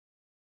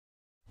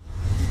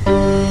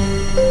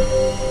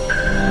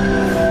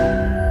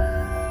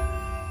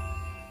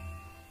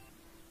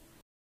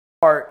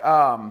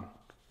start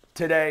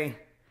today.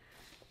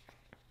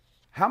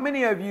 How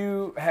many of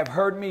you have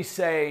heard me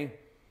say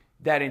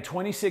that in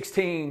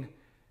 2016,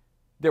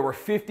 there were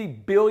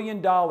 $50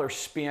 billion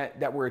spent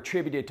that were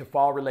attributed to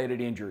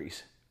fall-related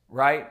injuries,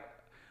 right?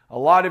 A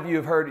lot of you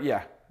have heard,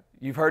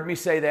 you've heard me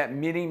say that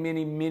many,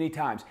 many, many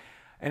times.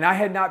 And I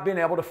had not been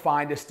able to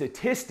find a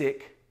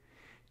statistic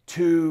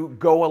to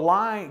go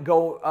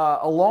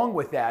along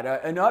with that.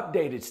 An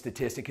updated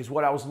statistic is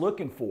what I was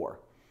looking for,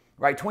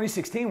 right?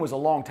 2016 was a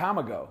long time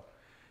ago.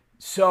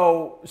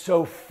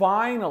 So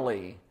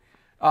finally,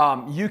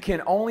 you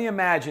can only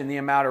imagine the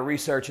amount of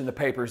research in the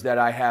papers that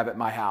I have at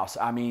my house.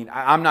 I mean,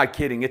 I'm not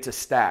kidding. It's a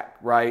stack,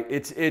 right?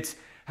 It's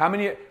how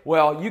many,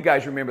 well, you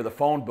guys remember the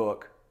phone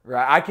book,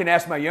 right? I can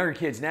ask my younger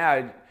kids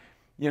now,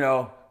 you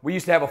know, we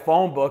used to have a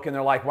phone book and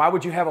they're like, why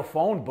would you have a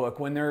phone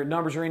book when their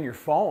numbers are in your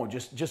phone?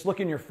 Just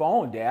look in your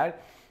phone, Dad.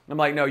 I'm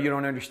like, no, you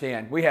don't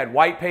understand. We had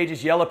white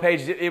pages, yellow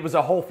pages. It was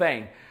a whole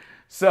thing.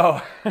 So,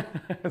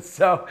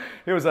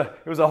 it was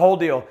a whole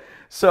deal.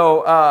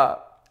 So,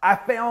 I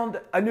found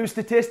a new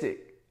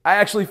statistic. I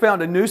actually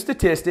found a new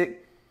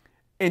statistic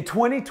in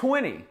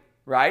 2020,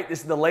 right?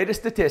 This is the latest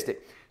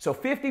statistic. So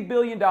 $50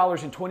 billion in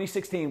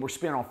 2016 were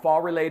spent on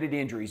fall-related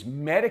injuries.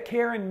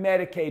 Medicare and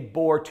Medicaid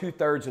bore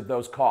 2/3 of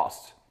those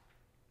costs.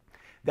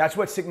 That's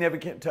what's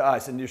significant to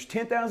us. And there's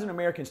 10,000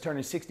 Americans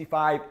turning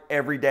 65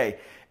 every day.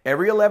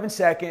 Every 11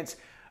 seconds,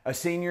 a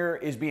senior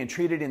is being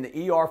treated in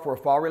the ER for a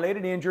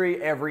fall-related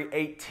injury. Every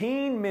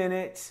 18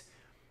 minutes,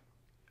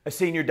 a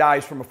senior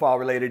dies from a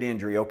fall-related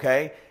injury,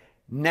 okay?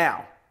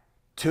 Now,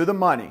 to the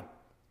money.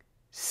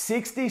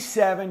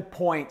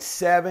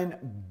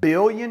 $67.7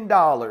 billion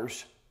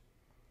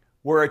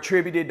were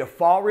attributed to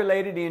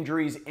fall-related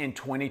injuries in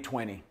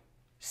 2020.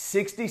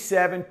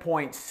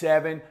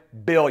 $67.7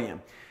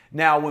 billion.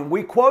 Now, when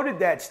we quoted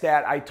that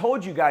stat, I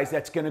told you guys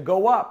that's going to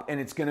go up, and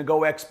it's going to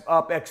go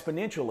up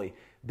exponentially.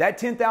 That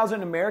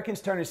 10,000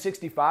 Americans turning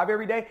 65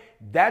 every day,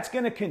 that's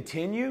going to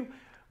continue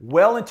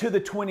well into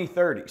the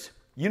 2030s.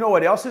 You know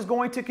what else is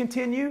going to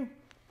continue?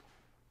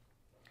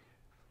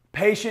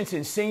 Patients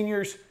and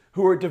seniors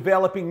who are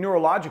developing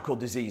neurological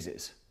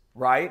diseases,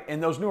 right?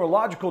 And those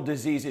neurological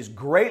diseases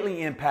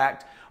greatly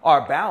impact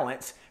our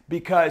balance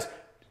because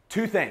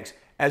two things.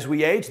 As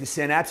we age, the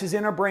synapses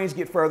in our brains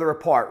get further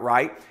apart,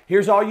 right?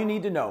 Here's all you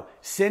need to know.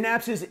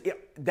 Synapses,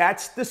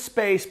 that's the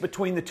space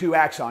between the two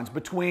axons,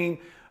 between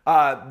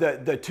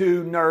the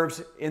two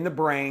nerves in the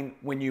brain.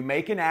 When you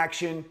make an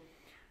action,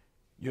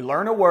 you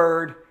learn a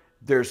word,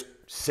 there's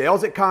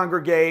cells that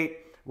congregate,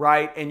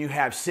 right? And you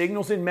have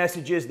signals and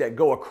messages that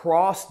go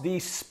across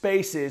these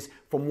spaces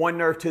from one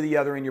nerve to the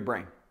other in your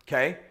brain,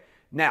 okay?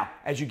 Now,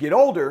 as you get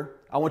older,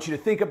 I want you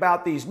to think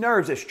about these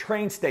nerves as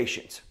train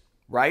stations,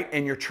 right?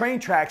 And your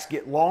train tracks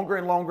get longer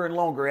and longer and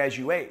longer as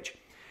you age.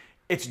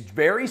 It's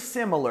very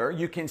similar.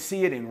 You can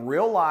see it in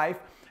real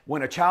life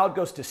when a child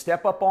goes to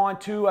step up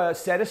onto a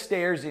set of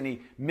stairs and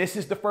he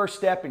misses the first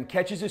step and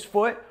catches his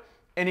foot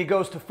and he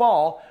goes to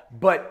fall,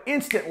 but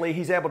instantly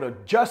he's able to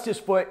adjust his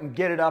foot and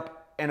get it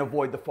up and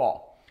avoid the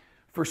fall.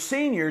 For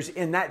seniors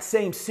in that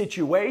same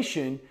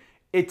situation,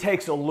 it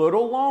takes a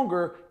little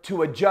longer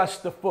to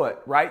adjust the foot,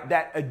 right?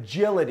 That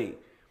agility.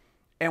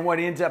 And what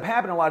ends up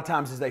happening a lot of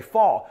times is they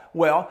fall.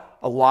 Well,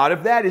 a lot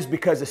of that is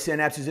because the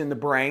synapses in the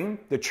brain,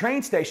 the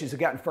train stations have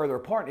gotten further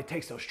apart, and it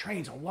takes those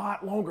trains a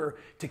lot longer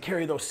to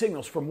carry those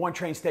signals from one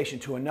train station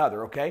to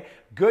another, okay?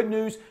 Good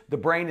news, the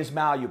brain is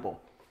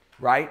malleable,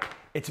 right?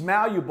 It's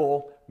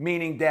malleable,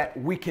 meaning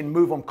that we can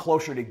move them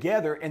closer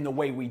together, and the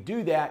way we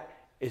do that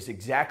is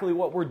exactly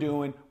what we're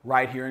doing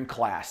right here in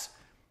class.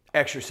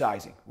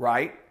 Exercising,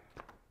 right?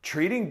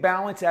 Treating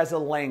balance as a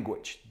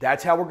language.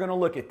 That's how we're going to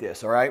look at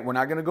this, all right? We're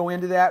not going to go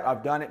into that.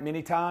 I've done it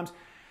many times.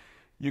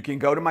 You can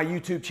go to my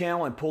YouTube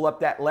channel and pull up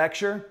that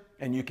lecture,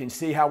 and you can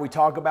see how we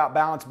talk about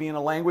balance being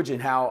a language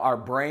and how our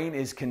brain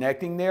is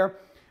connecting there.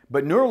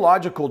 But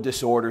neurological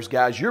disorders,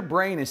 guys, your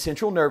brain and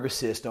central nervous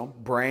system,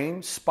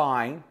 brain,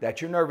 spine,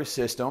 that's your nervous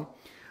system,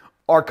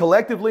 are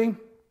collectively,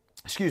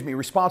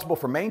 responsible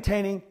for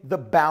maintaining the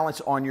balance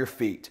on your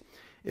feet.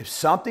 If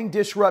something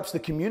disrupts the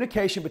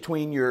communication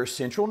between your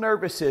central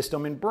nervous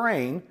system and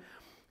brain,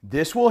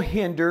 this will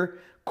hinder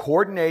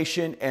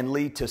coordination and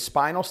lead to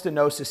spinal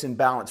stenosis and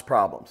balance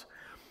problems.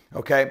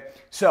 Okay,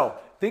 so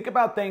think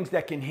about things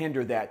that can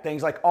hinder that.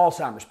 Things like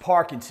Alzheimer's,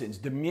 Parkinson's,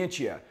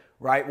 dementia,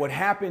 right? What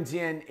happens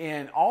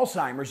in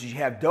Alzheimer's is you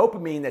have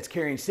dopamine that's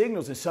carrying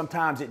signals, and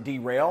sometimes it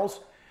derails,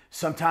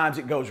 sometimes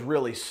it goes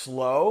really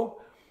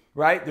slow,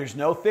 right? There's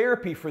no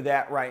therapy for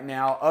that right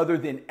now other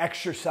than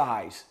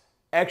exercise.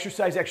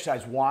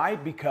 Exercise. Why?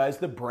 Because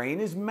the brain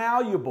is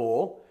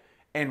malleable,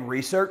 and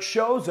research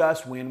shows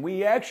us when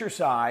we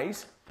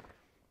exercise,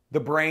 the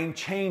brain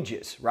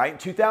changes, right? In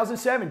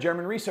 2007,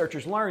 German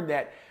researchers learned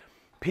that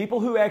people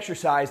who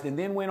exercised and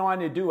then went on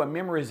to do a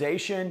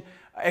memorization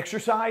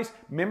exercise,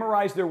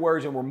 memorized their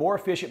words and were more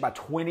efficient by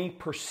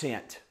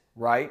 20%,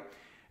 right?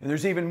 And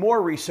there's even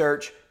more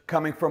research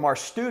coming from our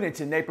students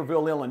in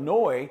Naperville,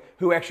 Illinois,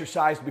 who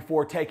exercised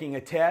before taking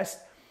a test.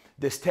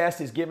 This test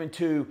is given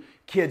to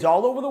kids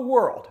all over the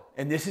world,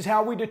 and this is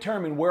how we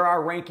determine where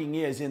our ranking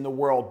is in the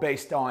world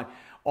based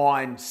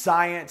on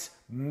science,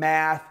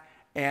 math,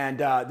 and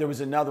there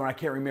was another one I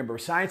can't remember.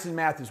 Science and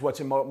math is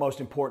what's most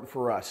important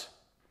for us.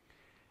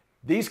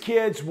 These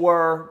kids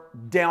were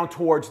down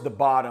towards the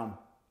bottom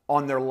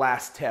on their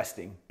last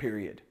testing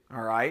period,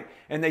 all right?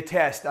 And they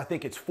test, I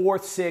think it's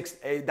 4th,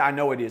 6th, I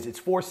know it is.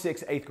 It's 4th,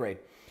 6th, 8th grade.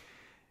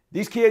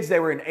 These kids, they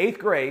were in 8th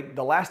grade.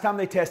 The last time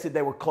they tested,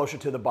 they were closer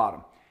to the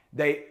bottom.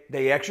 They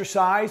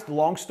exercised.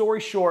 Long story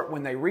short,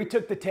 when they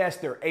retook the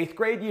test their 8th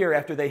grade year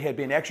after they had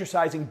been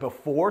exercising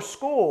before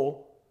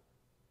school,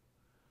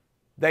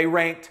 they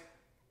ranked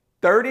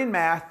 3rd in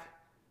math,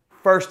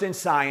 1st in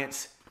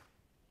science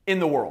in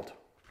the world.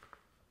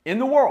 In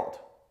the world.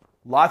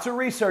 Lots of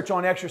research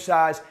on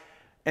exercise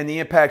and the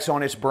impacts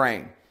on its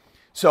brain.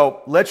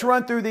 So let's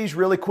run through these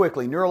really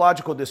quickly.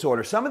 Neurological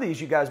disorders. Some of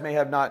these you guys may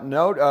have not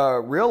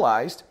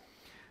realized.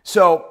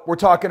 So we're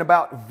talking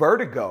about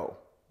vertigo.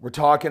 We're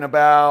talking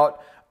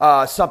about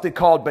something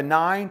called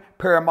benign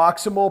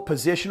paroxysmal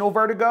positional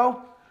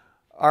vertigo.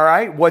 All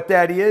right, what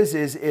that is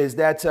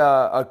that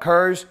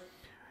occurs.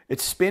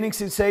 It's spinning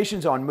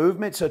sensations on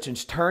movement, such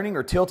as turning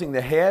or tilting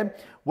the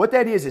head. What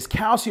that is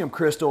calcium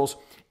crystals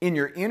in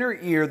your inner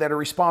ear that are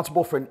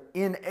responsible for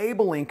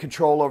enabling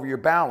control over your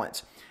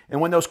balance. And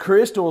when those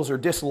crystals are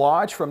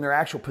dislodged from their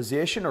actual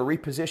position or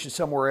repositioned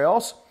somewhere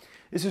else,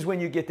 this is when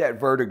you get that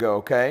vertigo,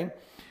 okay?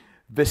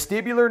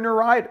 Vestibular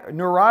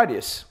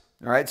neuritis,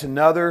 all right, it's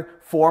another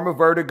form of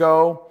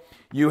vertigo.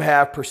 You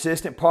have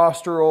persistent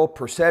postural,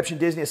 perception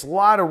dizziness, a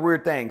lot of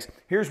weird things.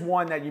 Here's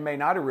one that you may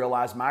not have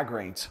realized,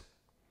 migraines.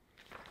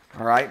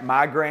 All right,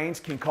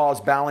 migraines can cause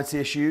balance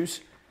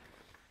issues.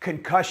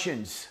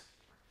 Concussions.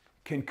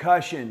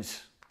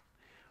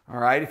 All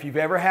right, if you've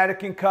ever had a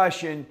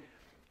concussion,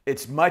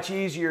 it's much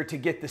easier to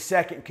get the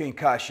second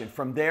concussion.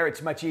 From there,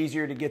 it's much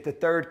easier to get the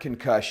third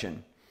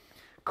concussion.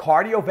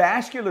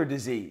 Cardiovascular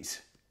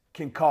disease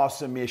can cause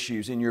some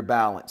issues in your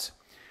balance.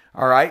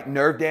 All right,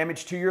 nerve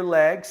damage to your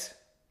legs,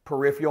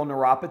 peripheral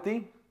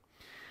neuropathy.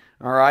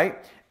 All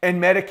right,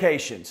 and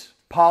medications.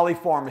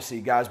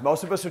 Polypharmacy, guys.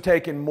 Most of us are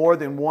taking more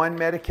than one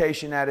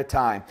medication at a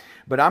time.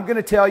 But I'm going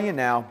to tell you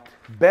now,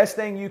 best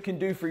thing you can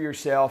do for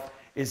yourself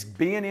is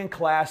being in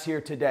class here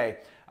today.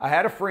 I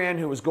had a friend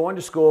who was going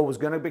to school, was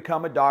going to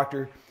become a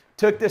doctor,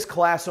 took this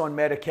class on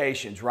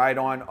medications, right,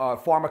 on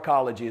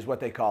pharmacology is what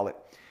they call it.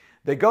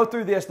 They go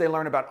through this, they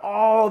learn about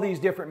all these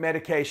different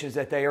medications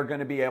that they are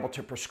going to be able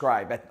to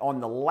prescribe. On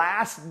the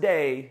last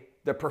day,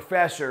 the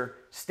professor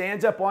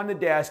stands up on the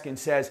desk and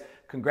says,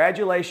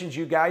 "Congratulations,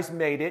 you guys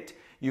made it.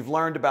 You've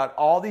learned about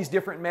all these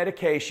different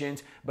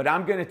medications, but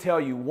I'm going to tell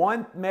you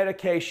one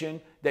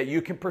medication that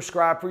you can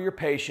prescribe for your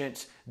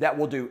patients that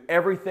will do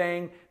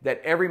everything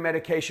that every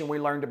medication we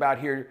learned about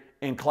here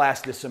in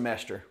class this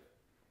semester."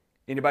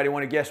 Anybody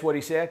want to guess what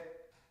he said?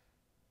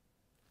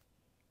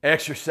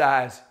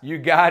 Exercise. You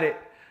got it.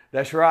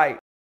 That's right.